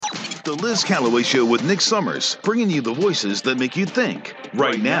The Liz Callaway Show with Nick Summers, bringing you the voices that make you think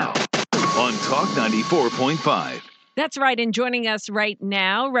right now on Talk 94.5. That's right. And joining us right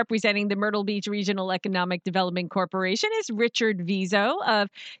now, representing the Myrtle Beach Regional Economic Development Corporation, is Richard Viso of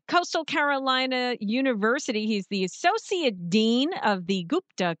Coastal Carolina University. He's the Associate Dean of the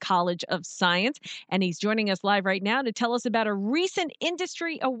Gupta College of Science, and he's joining us live right now to tell us about a recent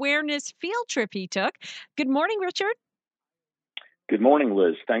industry awareness field trip he took. Good morning, Richard. Good morning,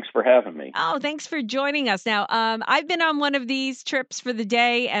 Liz. Thanks for having me. Oh, thanks for joining us. Now, I've been on one of these trips for the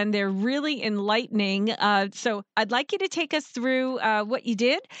day, and they're really enlightening. So I'd like you to take us through what you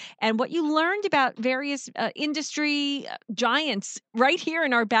did and what you learned about various industry giants right here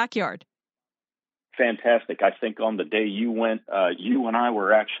in our backyard. Fantastic. I think on the day you went, you and I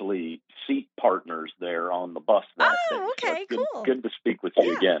were actually seat partners there on the bus that day. Okay, So cool. Good to speak with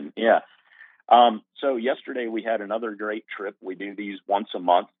you again. Yeah. So yesterday we had another great trip. We do these once a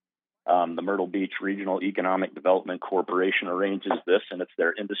month. The Myrtle Beach Regional Economic Development Corporation arranges this, and it's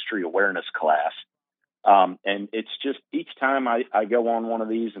their industry awareness class. And it's just each time I go on one of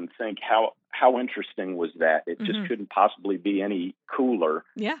these and think, how interesting was that? It just couldn't possibly be any cooler.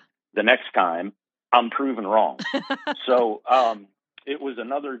 Yeah. The next time, I'm proven wrong. So it was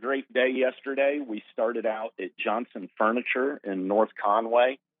another great day yesterday. We started out at Johnson Furniture in North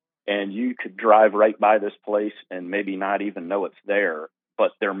Conway. And you could drive right by this place and maybe not even know it's there, but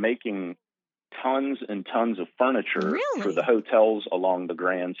they're making tons and tons of furniture for the hotels along the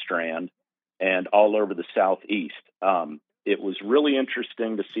Grand Strand and all over the Southeast. It was really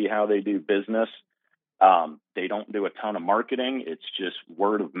interesting to see how they do business. They don't do a ton of marketing. It's just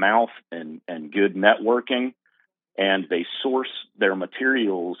word of mouth and good networking. And they source their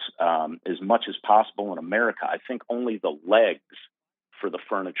materials as much as possible in America. I think only the legs for the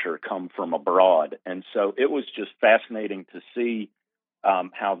furniture come from abroad. And so it was just fascinating to see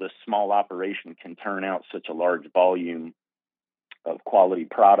how this small operation can turn out such a large volume of quality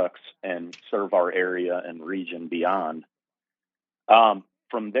products and serve our area and region beyond.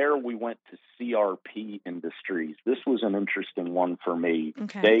 From there, we went to CRP Industries. This was an interesting one for me.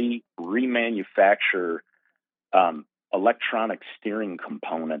 Okay. They remanufacture electronic steering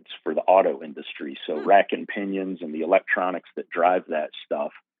components for the auto industry. So rack and pinions and the electronics that drive that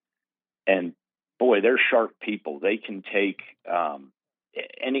stuff. And boy, they're sharp people. They can take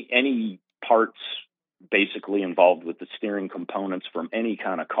any parts basically involved with the steering components from any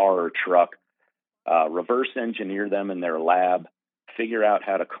kind of car or truck, reverse engineer them in their lab, figure out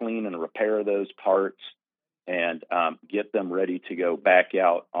how to clean and repair those parts, and get them ready to go back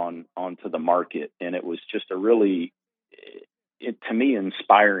out onto the market. And it was just a really, to me,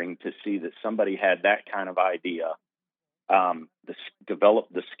 inspiring to see that somebody had that kind of idea, develop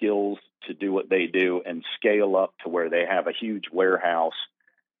the skills to do what they do and scale up to where they have a huge warehouse,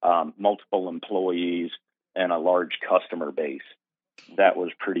 multiple employees, and a large customer base. That was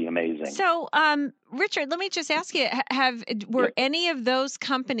pretty amazing. So, Richard, let me just ask you, were any of those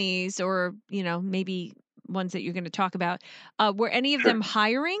companies, or, maybe ones that you're going to talk about, were any of them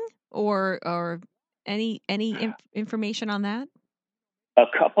hiring or any information on that? A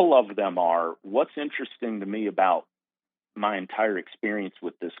couple of them are. What's interesting to me about my entire experience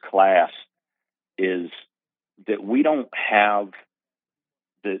with this class is that we don't have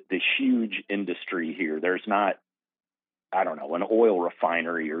the huge industry here. There's not, I don't know, an oil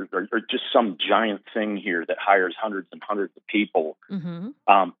refinery or just some giant thing here that hires hundreds and hundreds of people.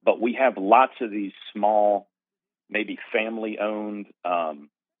 But we have lots of these small, maybe family-owned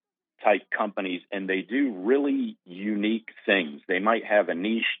type companies, and they do really unique things. They might have a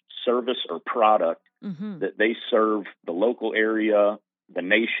niche service or product that they serve the local area, the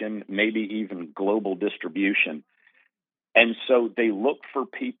nation, maybe even global distribution. And so they look for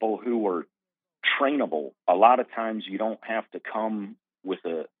people who are trainable. A lot of times you don't have to come with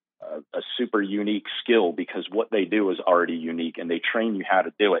a super unique skill because what they do is already unique, and they train you how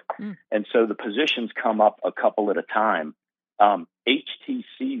to do it. And so the positions come up a couple at a time.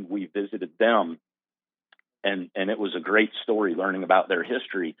 HTC, we visited them, and it was a great story learning about their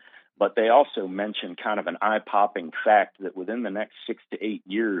history. But they also mentioned kind of an eye-popping fact that within the next 6 to 8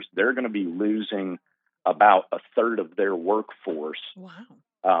 years, they're going to be losing about a third of their workforce,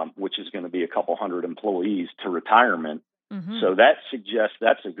 which is going to be a couple hundred employees, to retirement. So that suggests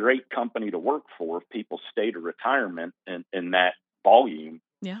that's a great company to work for if people stay to retirement in that volume.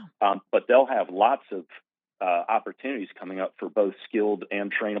 But they'll have lots of opportunities coming up for both skilled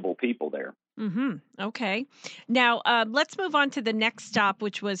and trainable people there. Okay. Now, let's move on to the next stop,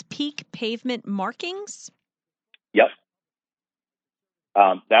 which was Peak Pavement Markings. Yep.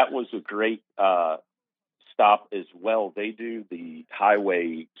 That was a great stop as well. They do the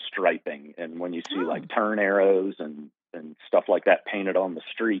highway striping, and when you see like turn arrows and stuff like that painted on the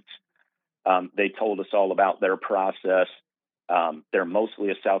streets, they told us all about their process. They're mostly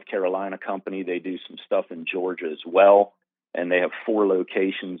a South Carolina company. They do some stuff in Georgia as well, and they have 4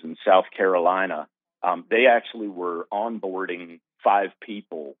 locations in South Carolina. They actually were onboarding 5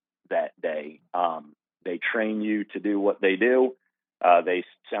 people that day. They train you to do what they do. They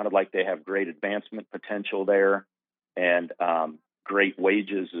sounded like they have great advancement potential there and great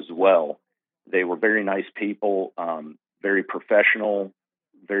wages as well. They were very nice people, very professional,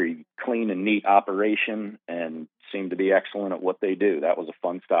 very clean and neat operation, and seemed to be excellent at what they do. That was a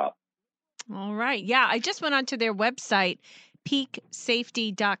fun stop. All right. Yeah, I just went onto their website,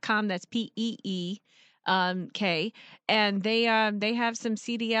 peaksafety.com. That's PEEK. And they have some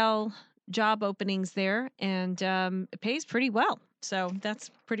CDL job openings there, and it pays pretty well. So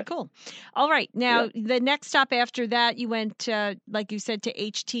that's pretty cool. All right. Now, the next stop after that, you went, like you said, to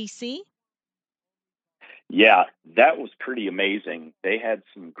HTC. Yeah, that was pretty amazing. They had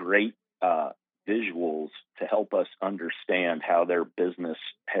some great visuals to help us understand how their business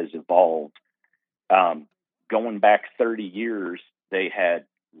has evolved. Going back 30 years, they had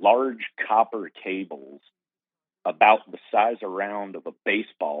large copper cables about the size around of a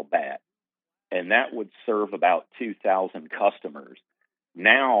baseball bat, and that would serve about 2,000 customers.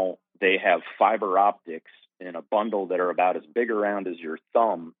 Now they have fiber optics in a bundle that are about as big around as your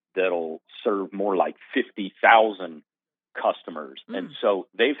thumb that'll serve more like 50,000 customers. And so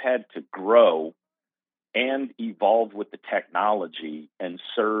they've had to grow and evolve with the technology and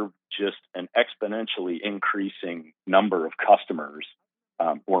serve just an exponentially increasing number of customers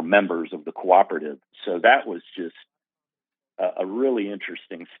or members of the cooperative. So that was just a really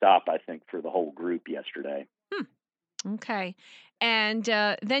interesting stop, I think, for the whole group yesterday. Okay. And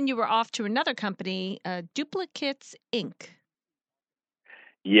then you were off to another company, Duplicates Inc.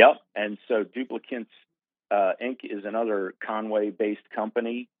 Yep. And so Duplicates Inc. is another Conway-based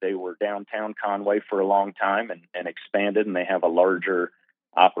company. They were downtown Conway for a long time and expanded, and they have a larger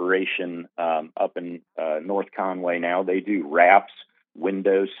operation up in North Conway now. They do wraps,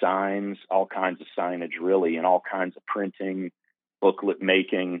 window signs, all kinds of signage, really, and all kinds of printing, booklet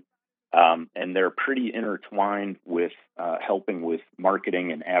making. And they're pretty intertwined with helping with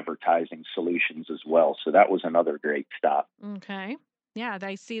marketing and advertising solutions as well. So that was another great stop. Okay. Yeah,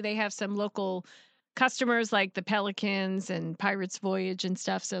 I see they have some local customers like the Pelicans and Pirates Voyage and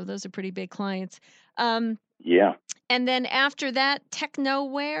stuff. So those are pretty big clients. Yeah. And then after that,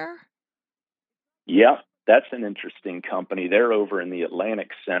 Technoware? Yeah, that's an interesting company. They're over in the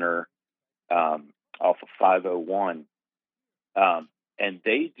Atlantic Center off of 501. And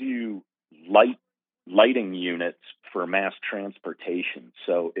they do lighting units for mass transportation.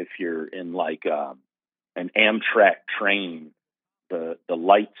 So if you're in like an Amtrak train, the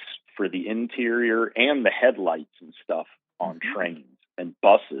lights for the interior and the headlights and stuff on trains and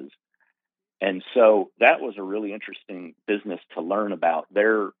buses. And so that was a really interesting business to learn about.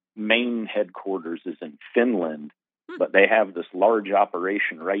 Their main headquarters is in Finland, but they have this large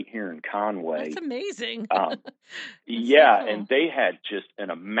operation right here in Conway. That's amazing. Yeah, so cool. And they had just an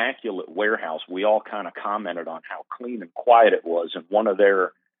immaculate warehouse. We all kind of commented on how clean and quiet it was. And one of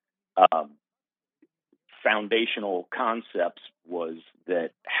their foundational concepts was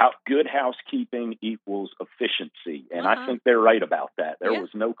that good housekeeping equals efficiency. And I think they're right about that. There was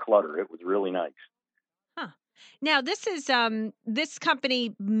no clutter. It was really nice. Now, this is this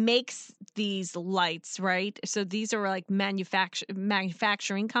company makes these lights, right? So these are like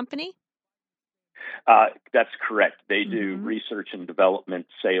manufacturing company? That's correct. They do research and development,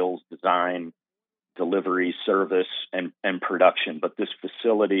 sales, design, delivery, service, and production. But this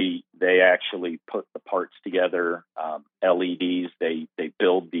facility, they actually put the parts together, LEDs. They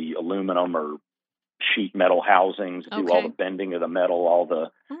build the aluminum or sheet metal housings, do all the bending of the metal, all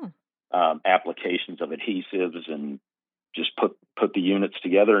the applications of adhesives, and just put the units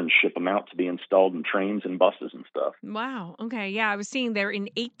together and ship them out to be installed in trains and buses and stuff. Wow. Okay. Yeah, I was seeing they're in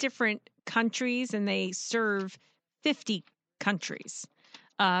 8 different countries and they serve 50 countries.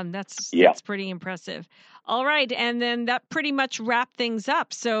 That's pretty impressive. All right, and then that pretty much wrapped things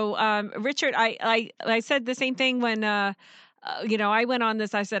up. So, Richard, I said the same thing when I went on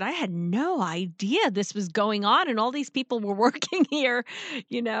this. I said I had no idea this was going on, and all these people were working here.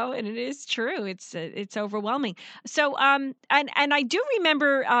 And it is true. It's overwhelming. So, and I do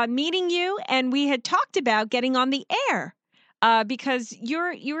remember meeting you, and we had talked about getting on the air. Because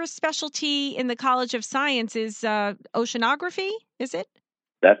your specialty in the College of Science is oceanography, is it?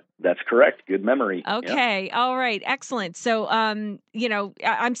 That's correct. Good memory. Okay. Yep. All right. Excellent. So, I'm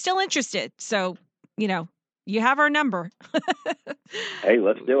still interested. So, You have our number. Hey,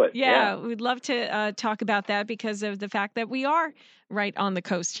 let's do it. Yeah, we'd love to talk about that because of the fact that we are right on the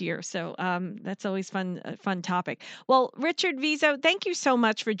coast here. So that's always a fun topic. Well, Richard Viso, thank you so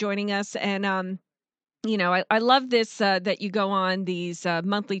much for joining us. And I love this that you go on these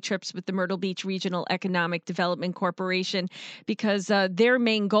monthly trips with the Myrtle Beach Regional Economic Development Corporation because their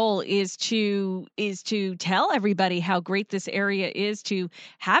main goal is to tell everybody how great this area is to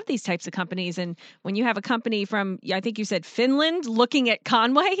have these types of companies. And when you have a company from, I think you said Finland, looking at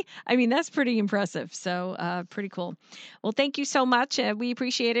Conway, I mean, that's pretty impressive. So pretty cool. Well, thank you so much. We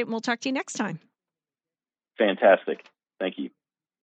appreciate it. And we'll talk to you next time. Fantastic. Thank you.